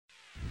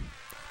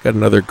Got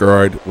another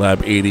Garrard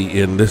Lab80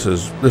 in. This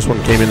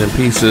one came in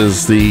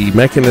pieces. The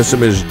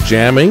mechanism is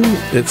jamming.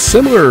 It's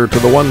similar to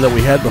the one that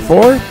we had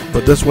before,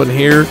 but this one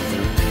here,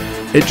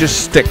 it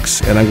just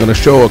sticks. And I'm going to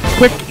show a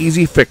quick,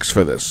 easy fix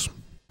for this.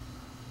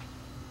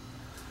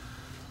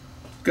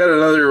 Got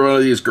another one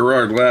of these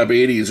Garrard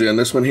Lab80s in.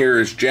 This one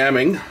here is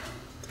jamming.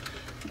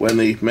 When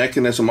the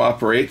mechanism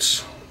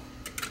operates,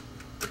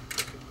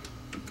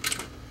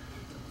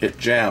 it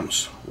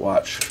jams.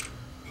 Watch.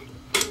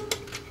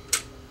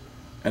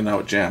 And now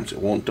it jams.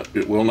 It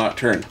will not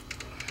turn.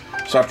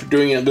 So after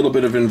doing a little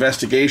bit of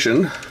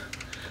investigation,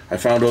 I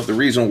found out the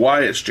reason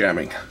why it's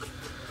jamming.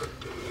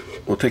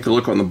 We'll take a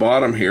look on the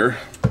bottom here,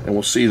 and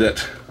we'll see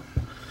that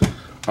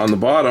on the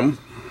bottom,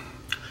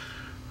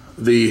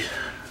 the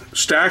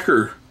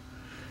stacker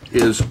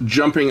is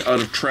jumping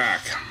out of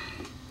track.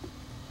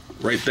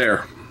 Right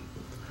there.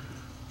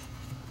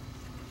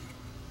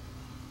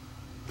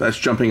 That's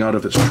jumping out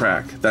of its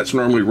track. That's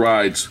normally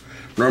rides.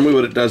 Normally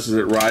what it does is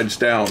it rides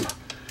down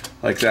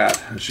like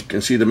that. As you can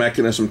see the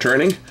mechanism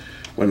turning.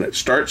 When it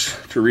starts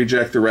to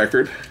reject the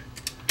record,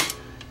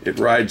 it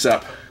rides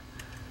up.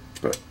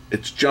 But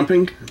it's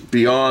jumping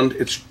beyond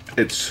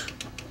its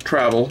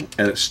travel,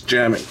 and it's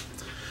jamming.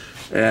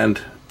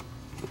 And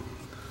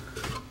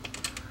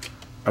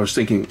I was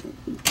thinking,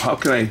 how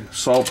can I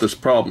solve this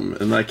problem?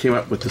 And I came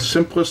up with the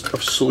simplest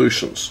of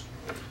solutions.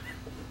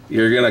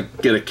 You're gonna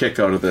get a kick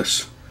out of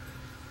this.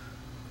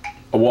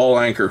 A wall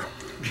anchor.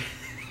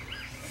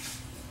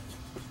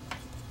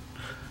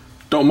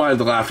 Don't mind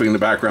the laughing in the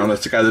background,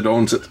 that's the guy that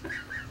owns it.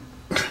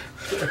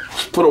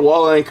 Put a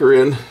wall anchor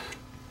in,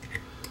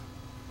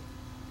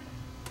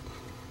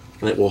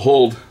 and it will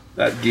hold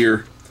that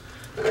gear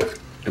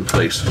in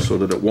place so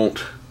that it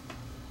won't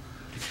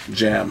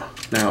jam.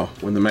 Now,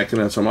 when the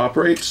mechanism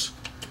operates,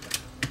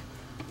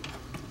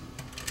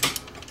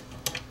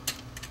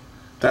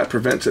 that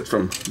prevents it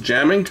from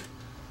jamming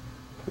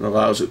and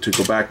allows it to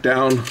go back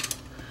down,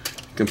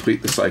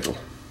 complete the cycle.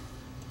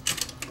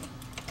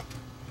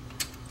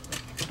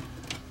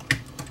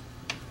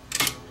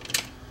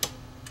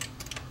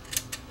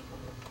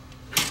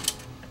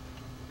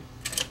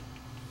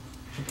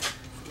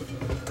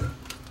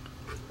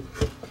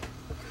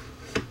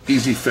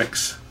 Easy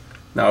fix.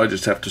 Now I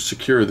just have to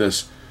secure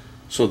this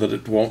so that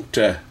it won't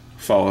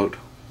fall out.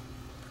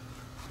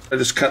 I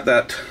just cut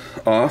that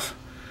off,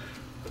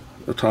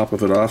 the top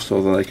of it off,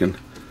 so that I can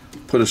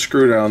put a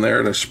screw down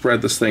there to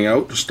spread this thing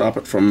out to stop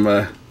it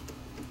from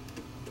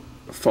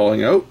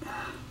falling out.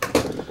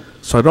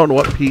 So I don't know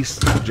what piece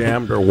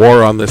jammed or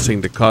wore on this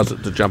thing to cause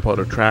it to jump out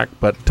of track,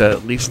 but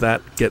at least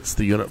that gets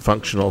the unit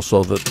functional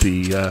so that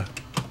the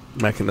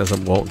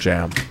mechanism won't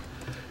jam.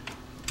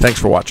 Thanks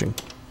for watching.